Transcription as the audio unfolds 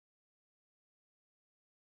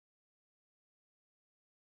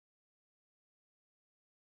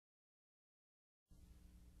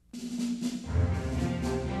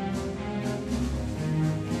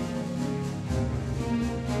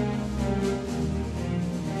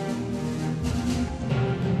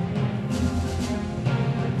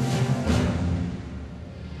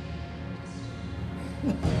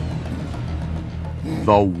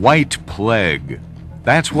The White Plague.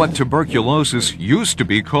 That's what tuberculosis used to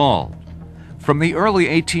be called. From the early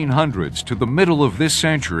 1800s to the middle of this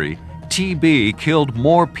century, TB killed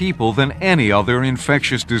more people than any other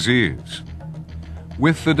infectious disease.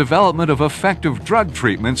 With the development of effective drug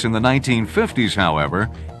treatments in the 1950s, however,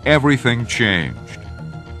 everything changed.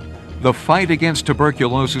 The fight against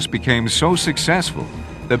tuberculosis became so successful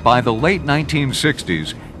that by the late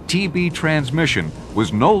 1960s, TB transmission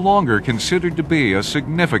was no longer considered to be a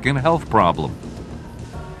significant health problem.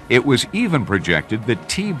 It was even projected that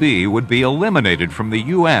TB would be eliminated from the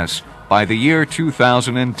U.S. by the year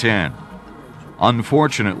 2010.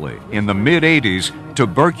 Unfortunately, in the mid-80s,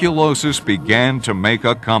 tuberculosis began to make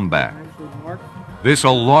a comeback. This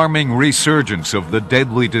alarming resurgence of the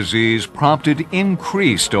deadly disease prompted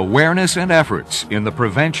increased awareness and efforts in the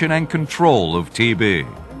prevention and control of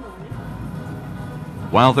TB.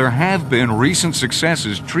 While there have been recent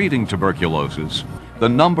successes treating tuberculosis, the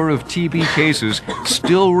number of TB cases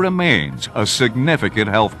still remains a significant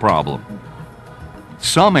health problem.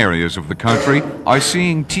 Some areas of the country are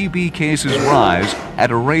seeing TB cases rise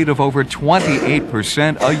at a rate of over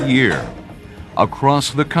 28% a year.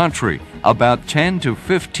 Across the country, about 10 to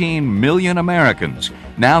 15 million Americans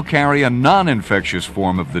now carry a non-infectious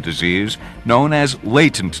form of the disease known as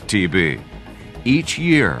latent TB. Each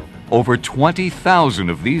year, over 20,000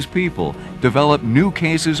 of these people develop new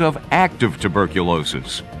cases of active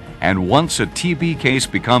tuberculosis. And once a TB case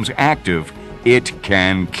becomes active, it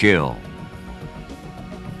can kill.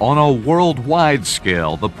 On a worldwide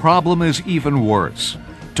scale, the problem is even worse.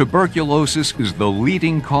 Tuberculosis is the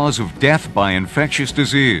leading cause of death by infectious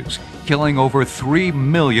disease, killing over 3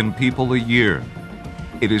 million people a year.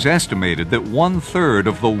 It is estimated that 1/3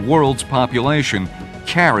 of the world's population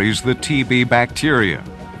carries the TB bacteria.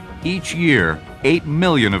 Each year, 8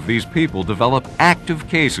 million of these people develop active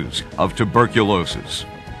cases of tuberculosis.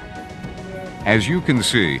 As you can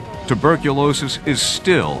see, tuberculosis is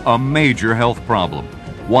still a major health problem,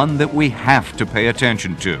 one that we have to pay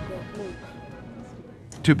attention to.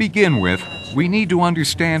 To begin with, we need to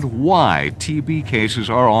understand why TB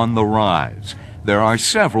cases are on the rise. There are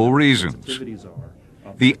several reasons.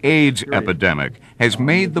 The AIDS epidemic has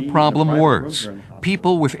made the problem worse.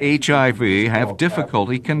 People with HIV have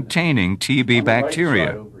difficulty containing TB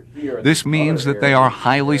bacteria. This means that they are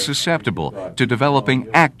highly susceptible to developing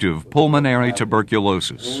active pulmonary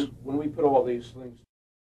tuberculosis.